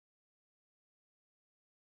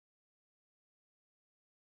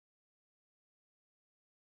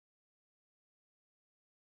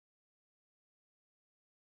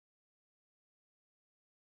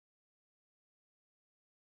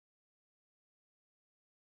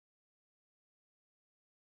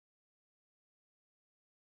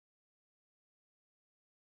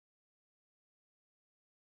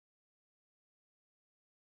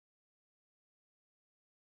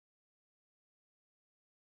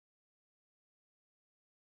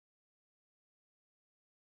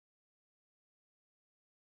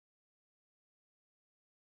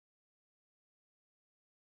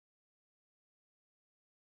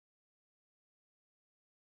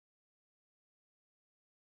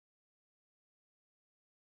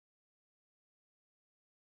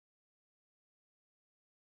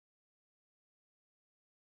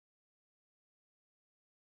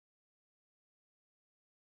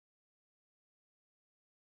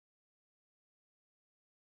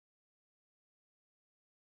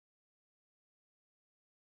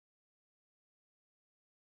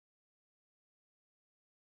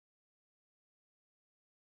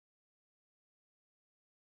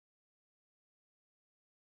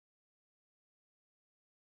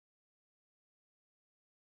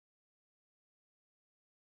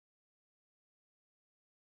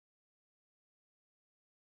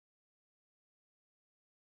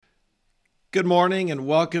Good morning and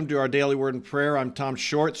welcome to our Daily Word and Prayer. I'm Tom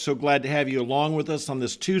Short. So glad to have you along with us on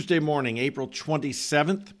this Tuesday morning, April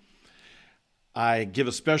 27th. I give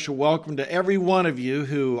a special welcome to every one of you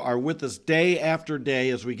who are with us day after day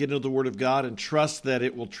as we get into the Word of God and trust that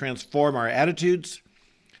it will transform our attitudes,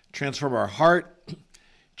 transform our heart.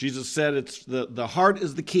 Jesus said it's the heart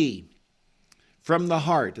is the key. From the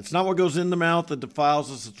heart. It's not what goes in the mouth that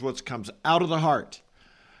defiles us, it's what comes out of the heart.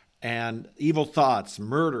 And evil thoughts,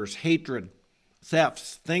 murders, hatred,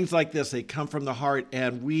 thefts, things like this, they come from the heart,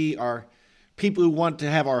 and we are people who want to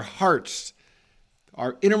have our hearts,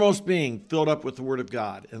 our innermost being, filled up with the Word of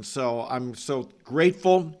God. And so I'm so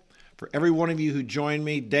grateful for every one of you who join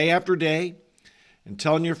me day after day and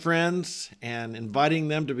telling your friends and inviting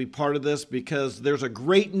them to be part of this, because there's a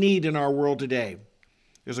great need in our world today.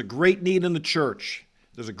 There's a great need in the church.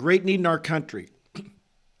 There's a great need in our country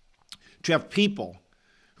to have people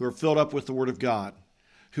who are filled up with the Word of God,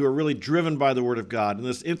 who are really driven by the Word of God. In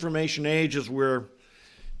this information age, as we're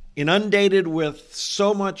inundated with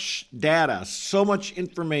so much data, so much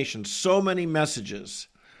information, so many messages,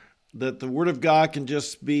 that the Word of God can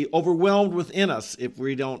just be overwhelmed within us if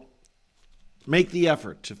we don't make the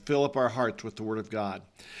effort to fill up our hearts with the Word of God.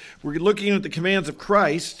 We're looking at the commands of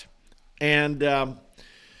Christ, and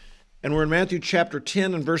we're in Matthew chapter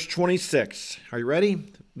 10 and verse 26. Are you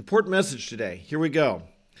ready? Important message today. Here we go.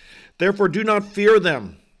 Therefore, do not fear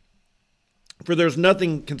them, for there's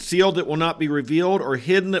nothing concealed that will not be revealed, or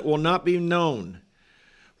hidden that will not be known.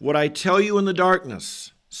 What I tell you in the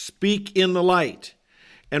darkness, speak in the light,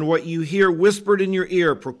 and what you hear whispered in your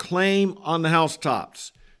ear, proclaim on the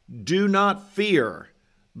housetops. Do not fear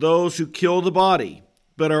those who kill the body,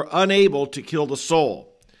 but are unable to kill the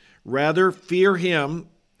soul. Rather, fear him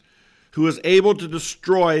who is able to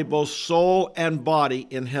destroy both soul and body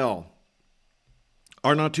in hell.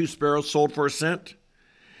 Are not 2 sparrows sold for a cent?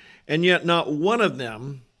 And yet not one of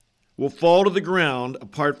them will fall to the ground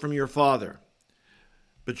apart from your Father.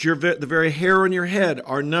 But the very hair on your head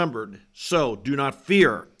are numbered. So do not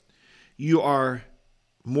fear. You are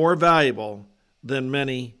more valuable than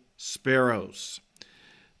many sparrows.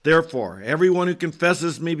 Therefore, everyone who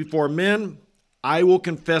confesses me before men, I will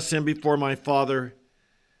confess him before my Father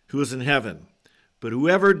who is in heaven. But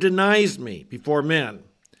whoever denies me before men,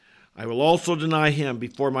 I will also deny him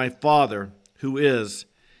before my Father who is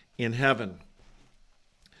in heaven.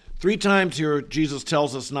 3 times here, Jesus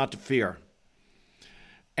tells us not to fear.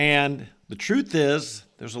 And the truth is,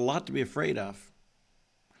 there's a lot to be afraid of.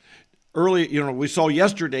 Earlier, we saw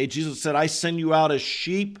yesterday, Jesus said, I send you out as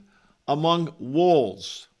sheep among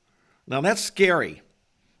wolves. Now that's scary.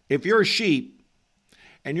 If you're a sheep,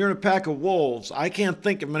 and you're in a pack of wolves, I can't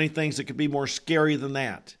think of many things that could be more scary than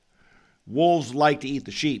that. Wolves like to eat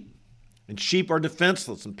the sheep, and sheep are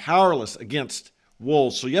defenseless and powerless against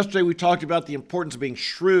wolves. So yesterday we talked about the importance of being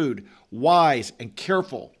shrewd, wise, and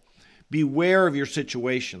careful. Beware of your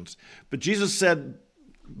situations. But Jesus said,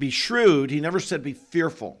 be shrewd. He never said be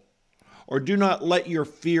fearful. Or do not let your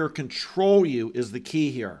fear control you is the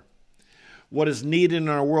key here. What is needed in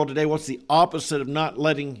our world today, what's the opposite of not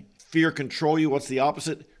letting fear control you? What's the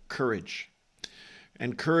opposite? Courage.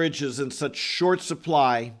 And courage is in such short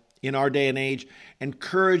supply in our day and age, and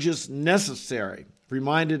courage is necessary.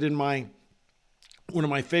 Reminded in one of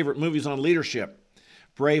my favorite movies on leadership,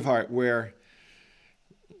 Braveheart, where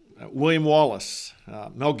William Wallace,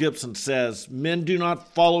 Mel Gibson says, men do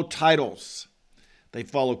not follow titles, they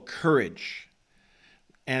follow courage.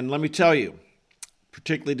 And let me tell you,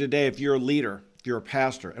 particularly today, if you're a leader, if you're a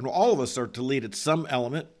pastor, and all of us are to lead at some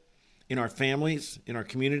element, in our families, in our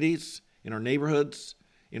communities, in our neighborhoods,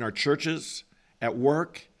 in our churches, at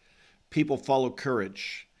work, people follow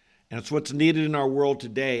courage. And it's what's needed in our world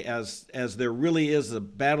today as there really is a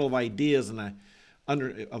battle of ideas and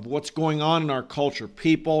of what's going on in our culture.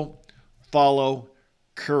 People follow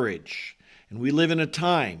courage. And we live in a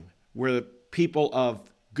time where the people of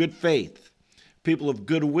good faith, people of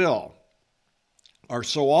goodwill, are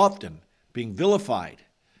so often being vilified,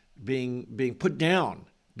 being put down,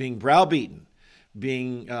 being browbeaten,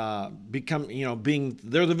 they're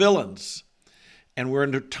the villains. And we're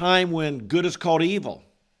in a time when good is called evil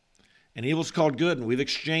and evil is called good, and we've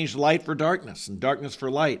exchanged light for darkness and darkness for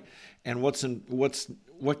light. And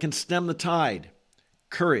what can stem the tide?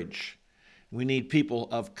 Courage. We need people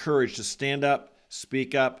of courage to stand up,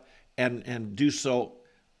 speak up, and do so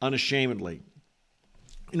unashamedly.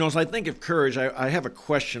 As I think of courage, I have a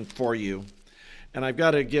question for you, and I've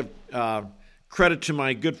got to give credit to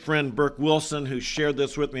my good friend Burke Wilson, who shared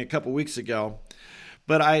this with me a couple weeks ago.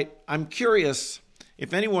 But I'm curious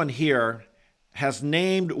if anyone here has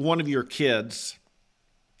named one of your kids,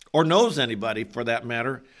 or knows anybody for that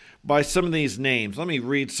matter, by some of these names. Let me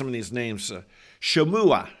read some of these names.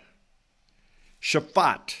 Shemua,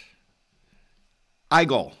 Shaphat,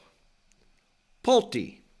 Igal,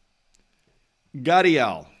 Pulti,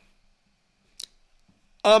 Gadiel,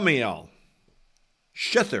 Amiel,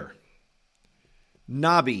 Shether,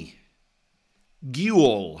 Nabi,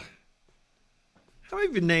 Guel. How many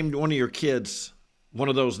of you named one of your kids one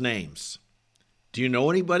of those names? Do you know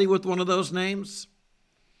anybody with one of those names?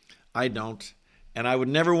 I don't, and I would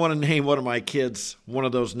never want to name one of my kids one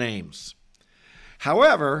of those names.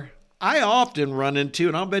 However, I often run into,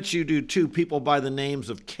 and I'll bet you do too, people by the names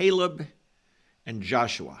of Caleb and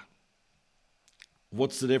Joshua.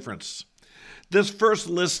 What's the difference? This first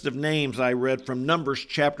list of names I read from Numbers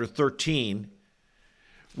chapter 13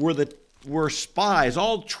 were spies.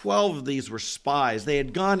 All 12 of these were spies. They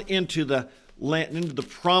had gone into the land, into the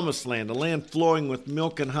promised land, a land flowing with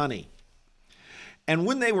milk and honey. And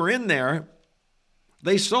when they were in there,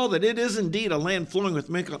 they saw that it is indeed a land flowing with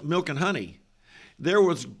milk and honey. There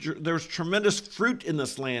was tremendous fruit in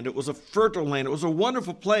this land. It was a fertile land. It was a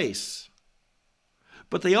wonderful place.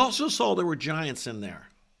 But they also saw there were giants in there.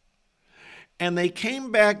 And they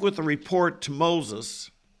came back with a report to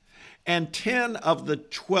Moses, and 10 of the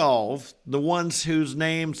 12, the ones whose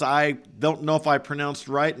names I don't know if I pronounced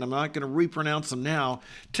right, and I'm not going to repronounce them now,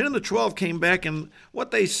 10 of the 12 came back, and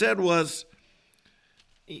what they said was,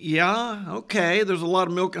 yeah, okay, there's a lot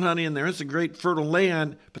of milk and honey in there. It's a great fertile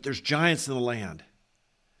land, but there's giants in the land.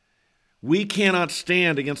 We cannot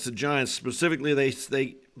stand against the giants. Specifically,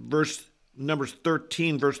 Numbers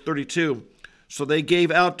 13, verse 32. So they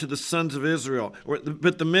gave out to the sons of Israel.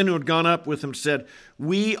 But the men who had gone up with him said,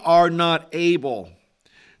 we are not able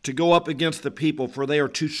to go up against the people, for they are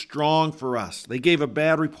too strong for us. They gave a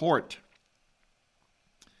bad report.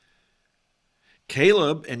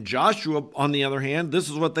 Caleb and Joshua, on the other hand, this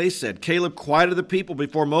is what they said. Caleb quieted the people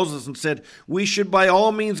before Moses and said, we should by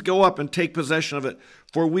all means go up and take possession of it,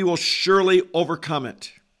 for we will surely overcome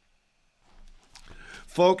it.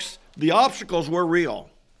 Folks, the obstacles were real.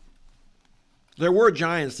 There were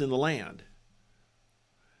giants in the land.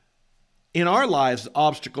 In our lives,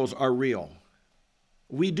 obstacles are real.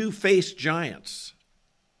 We do face giants.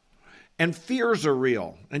 And fears are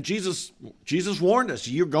real. And Jesus warned us,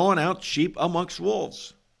 you're going out sheep amongst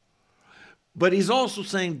wolves. But he's also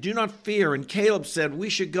saying, do not fear. And Caleb said, we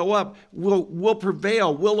should go up. We'll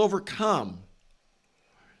prevail. We'll overcome.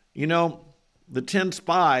 You know, the 10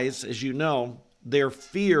 spies, as you know, their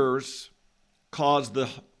fears caused the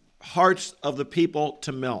hearts of the people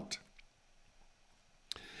to melt.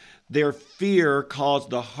 Their fear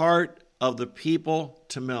caused the heart of the people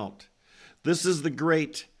to melt. This is the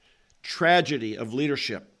great tragedy of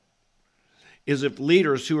leadership, is if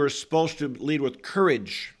leaders who are supposed to lead with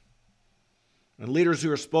courage and leaders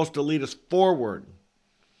who are supposed to lead us forward,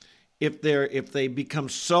 if they become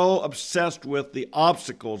so obsessed with the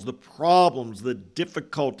obstacles, the problems, the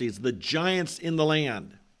difficulties, the giants in the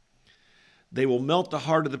land, they will melt the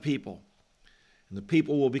heart of the people, and the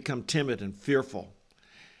people will become timid and fearful.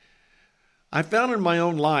 I found in my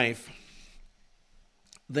own life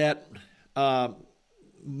that, when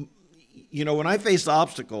I face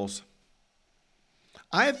obstacles,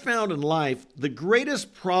 I have found in life the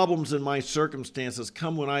greatest problems in my circumstances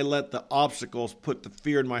come when I let the obstacles put the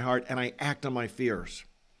fear in my heart and I act on my fears.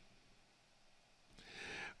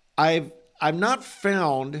 I've not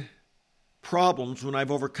found problems when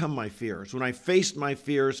I've overcome my fears, when I faced my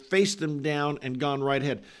fears, faced them down, and gone right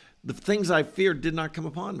ahead. The things I feared did not come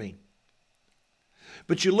upon me.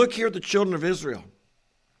 But you look here at the children of Israel,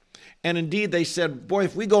 and indeed they said, boy,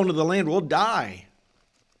 if we go into the land, we'll die.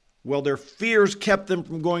 Well, their fears kept them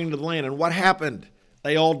from going into the land, and what happened?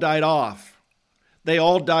 They all died off. They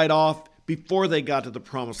all died off before they got to the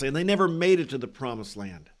promised land. They never made it to the promised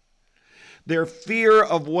land. Their fear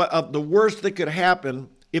of the worst that could happen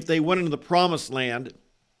if they went into the promised land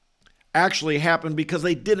actually happened because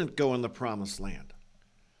they didn't go in the promised land.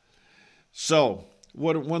 So,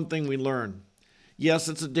 one thing we learn, yes,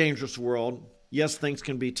 it's a dangerous world. Yes, things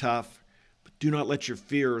can be tough, but do not let your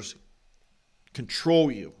fears control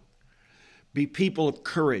you. Be people of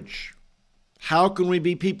courage. How can we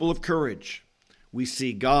be people of courage? We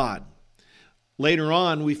see God. Later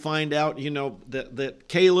on, we find out, that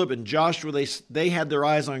Caleb and Joshua, they had their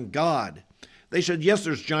eyes on God. They said, yes,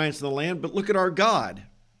 there's giants in the land, but look at our God.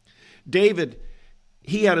 David,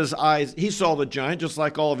 he had his eyes, he saw the giant just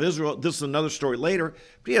like all of Israel. This is another story later,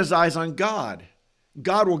 but he has his eyes on God.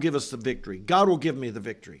 God will give us the victory. God will give me the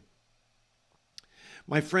victory.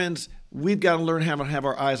 My friends, we've got to learn how to have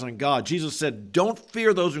our eyes on God. Jesus said, don't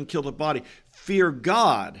fear those who kill the body. Fear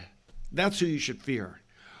God. That's who you should fear.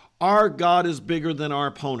 Our God is bigger than our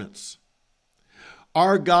opponents.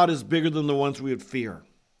 Our God is bigger than the ones we would fear.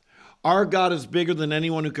 Our God is bigger than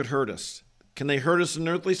anyone who could hurt us. Can they hurt us in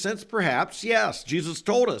an earthly sense? Perhaps, yes. Jesus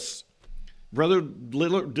told us, brother,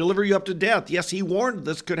 deliver you up to death. Yes, he warned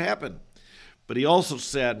this could happen. But he also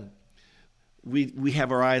said, we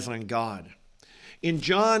have our eyes on God. In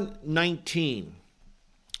John 19,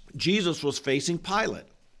 Jesus was facing Pilate.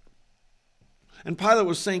 And Pilate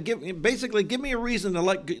was saying, give me a reason to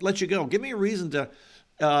let you go. Give me a reason to,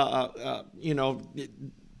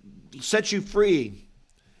 set you free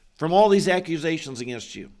from all these accusations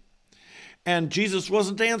against you. And Jesus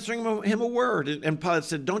wasn't answering him a word. And Pilate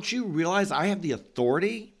said, don't you realize I have the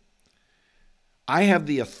authority? I have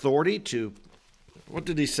the authority to, what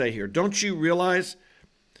did he say here? Don't you realize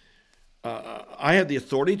I have the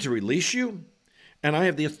authority to release you? And I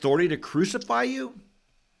have the authority to crucify you?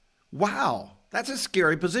 Wow, that's a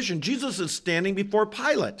scary position. Jesus is standing before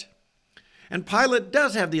Pilate. And Pilate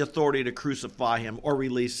does have the authority to crucify him or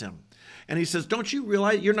release him. And he says, don't you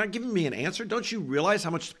realize, you're not giving me an answer? Don't you realize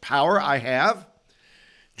how much power I have?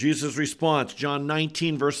 Jesus' response, John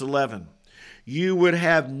 19, verse 11, you would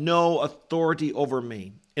have no authority over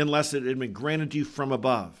me unless it had been granted to you from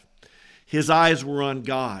above. His eyes were on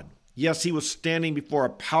God. Yes, he was standing before a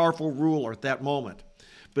powerful ruler at that moment,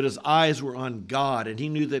 but his eyes were on God, and he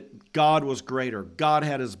knew that God was greater. God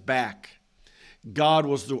had his back. God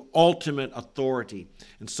was the ultimate authority,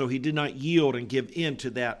 and so he did not yield and give in to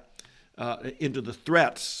that, into the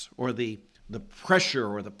threats or the pressure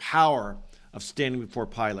or the power of standing before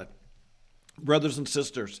Pilate. Brothers and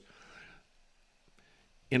sisters,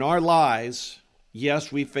 in our lives,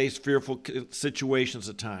 yes, we face fearful situations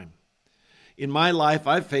at times. In my life,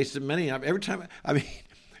 I've faced it many. Every time,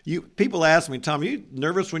 people ask me, Tom, are you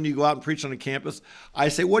nervous when you go out and preach on a campus? I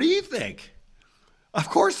say, what do you think? Of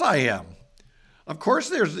course I am. Of course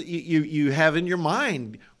there's you have in your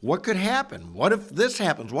mind, what could happen? What if this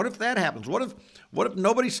happens? What if that happens? What if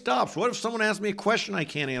nobody stops? What if someone asks me a question I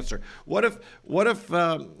can't answer? What if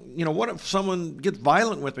someone gets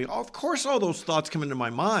violent with me? Oh, of course all those thoughts come into my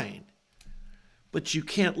mind. But you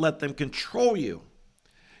can't let them control you.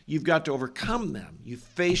 You've got to overcome them. You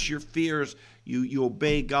face your fears. You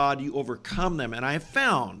obey God. You overcome them. And I have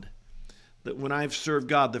found that when I've served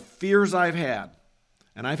God, the fears I've had,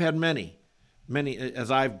 and I've had many as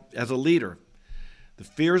a leader, the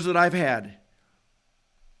fears that I've had,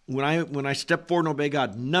 when I step forward and obey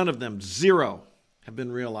God, none of them, zero, have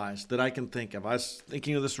been realized that I can think of. I was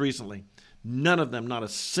thinking of this recently. None of them, not a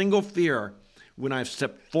single fear, when I've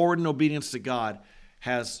stepped forward in obedience to God,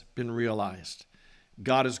 has been realized.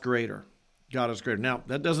 God is greater. God is greater. Now,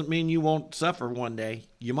 that doesn't mean you won't suffer one day.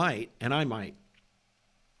 You might, and I might.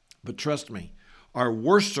 But trust me, our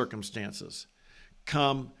worst circumstances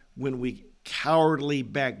come when we cowardly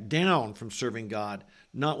back down from serving God,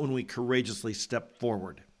 not when we courageously step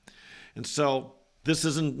forward. And so this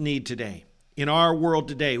is in need today. In our world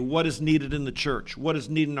today, what is needed in the church? What is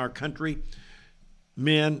needed in our country?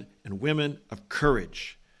 Men and women of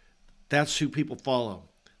courage. That's who people follow.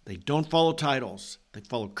 They don't follow titles. They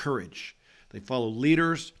follow courage. They follow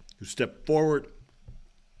leaders who step forward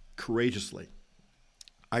courageously.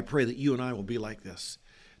 I pray that you and I will be like this.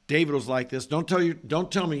 David was like this. Don't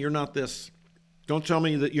tell me you're not this. Don't tell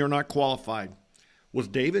me that you're not qualified. Was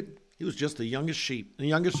David? He was just the youngest sheep, the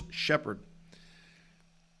youngest shepherd.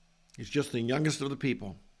 He's just the youngest of the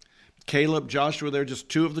people. Caleb, Joshua, they're just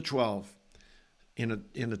 2 of the 12. In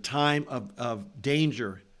a time of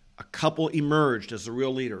danger, a couple emerged as the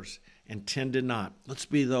real leaders, and 10 did not. Let's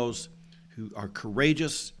be those who are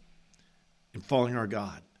courageous in following our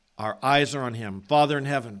God. Our eyes are on him. Father in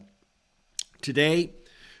heaven, today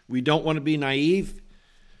we don't want to be naive.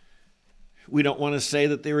 We don't want to say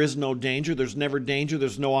that there is no danger. There's never danger.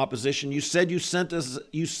 There's no opposition. You said you send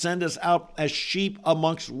us out as sheep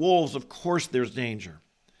amongst wolves. Of course there's danger.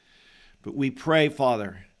 But we pray,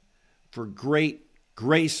 Father, for great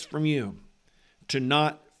grace from you to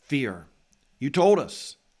not fear. You told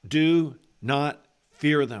us, do not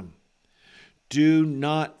fear them. Do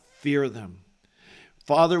not fear them.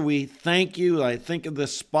 Father, we thank you. I think of the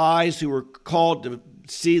spies who were called to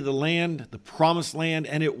see the land, the promised land,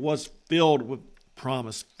 and it was filled with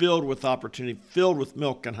promise, filled with opportunity, filled with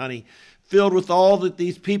milk and honey, filled with all that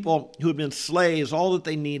these people who had been slaves, all that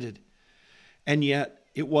they needed. And yet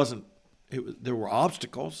it wasn't. There were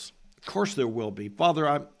obstacles. Of course there will be.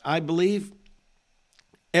 Father, I believe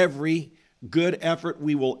every good effort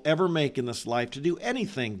we will ever make in this life to do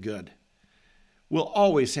anything good will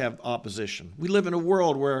always have opposition. We live in a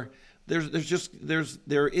world where there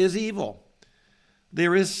is evil.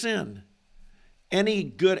 There is sin. Any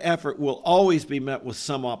good effort will always be met with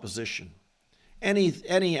some opposition.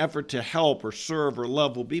 Any effort to help or serve or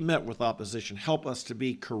love will be met with opposition. Help us to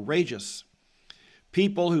be courageous.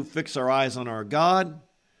 People who fix our eyes on our God,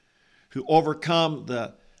 who overcome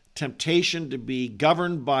the temptation to be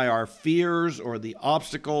governed by our fears or the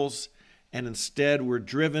obstacles, and instead we're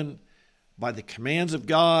driven by the commands of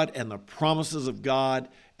God and the promises of God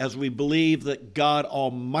as we believe that God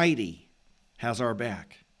Almighty has our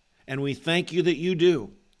back. And we thank you that you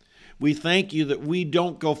do. We thank you that we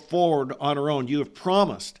don't go forward on our own. You have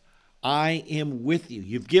promised, I am with you.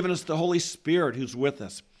 You've given us the Holy Spirit who's with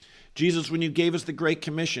us. Jesus, when you gave us the Great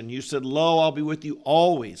Commission, you said, lo, I'll be with you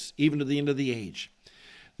always, even to the end of the age.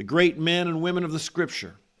 The great men and women of the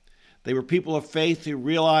Scripture, they were people of faith who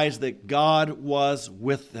realized that God was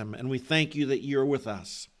with them, and we thank you that you're with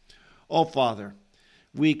us. Oh, Father,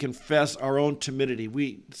 we confess our own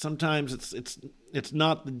timidity. Sometimes it's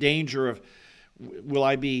not the danger of, will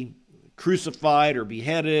I be crucified or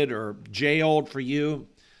beheaded or jailed for you?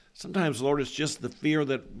 Sometimes, Lord, it's just the fear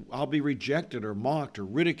that I'll be rejected or mocked or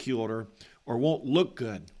ridiculed or won't look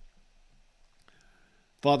good.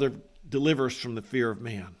 Father, deliver us from the fear of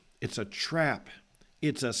man. It's a trap.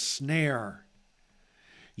 It's a snare.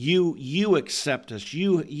 You accept us.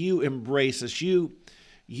 You embrace us.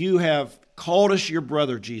 You have called us your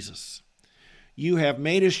brother, Jesus. You have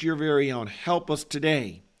made us your very own. Help us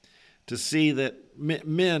today to see that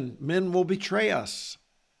men will betray us.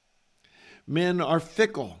 Men are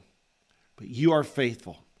fickle, but you are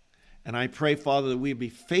faithful. And I pray, Father, that we be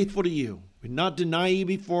faithful to you. We not deny you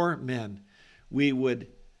before men. We would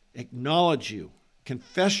acknowledge you,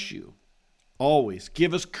 confess you always.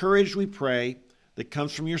 Give us courage, we pray, that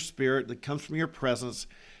comes from your Spirit, that comes from your presence.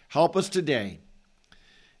 Help us today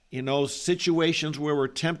in those situations where we're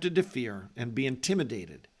tempted to fear and be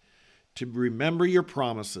intimidated, to remember your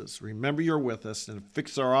promises, remember you're with us, and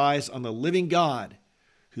fix our eyes on the living God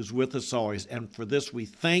who's with us always. And for this we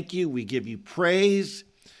thank you. We give you praise.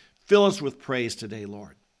 Fill us with praise today,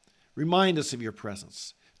 Lord. Remind us of your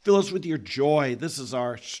presence. Fill us with your joy. This is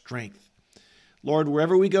our strength. Lord,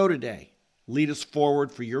 wherever we go today, lead us forward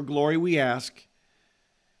for your glory, we ask,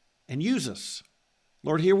 and use us.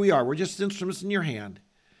 Lord, here we are. We're just instruments in your hand.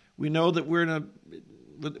 We know that we're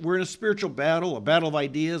in a spiritual battle, a battle of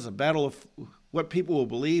ideas, a battle of what people will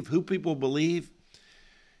believe, who people will believe.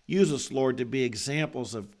 Use us, Lord, to be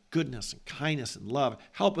examples of goodness and kindness and love.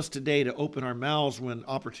 Help us today to open our mouths when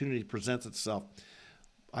opportunity presents itself.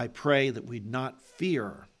 I pray that we'd not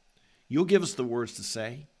fear. You'll give us the words to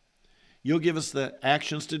say. You'll give us the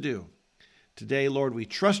actions to do. Today, Lord, we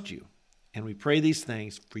trust you, and we pray these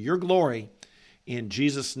things for your glory. In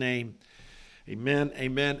Jesus' name, amen,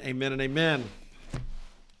 amen, amen, and amen.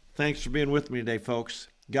 Thanks for being with me today, folks.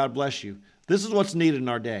 God bless you. This is what's needed in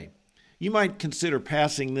our day. You might consider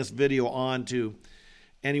passing this video on to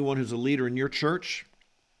anyone who's a leader in your church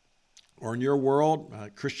or in your world,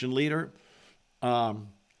 a Christian leader.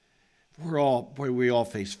 We all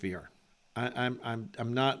face fear. I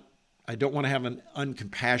don't want to have an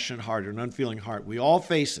uncompassionate heart or an unfeeling heart. We all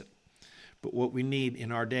face it. But what we need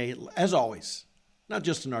in our day, as always, not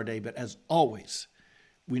just in our day, but as always,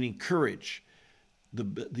 we need courage,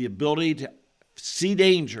 the ability to see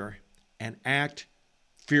danger and act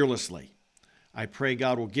fearlessly. I pray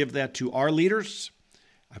God will give that to our leaders.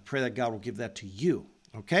 I pray that God will give that to you.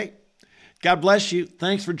 Okay? God bless you.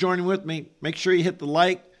 Thanks for joining with me. Make sure you hit the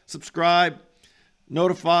like, subscribe,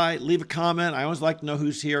 notify, leave a comment. I always like to know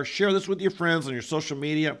who's here. Share this with your friends on your social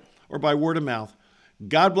media or by word of mouth.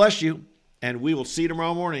 God bless you, and we will see you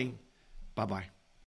tomorrow morning. Bye-bye.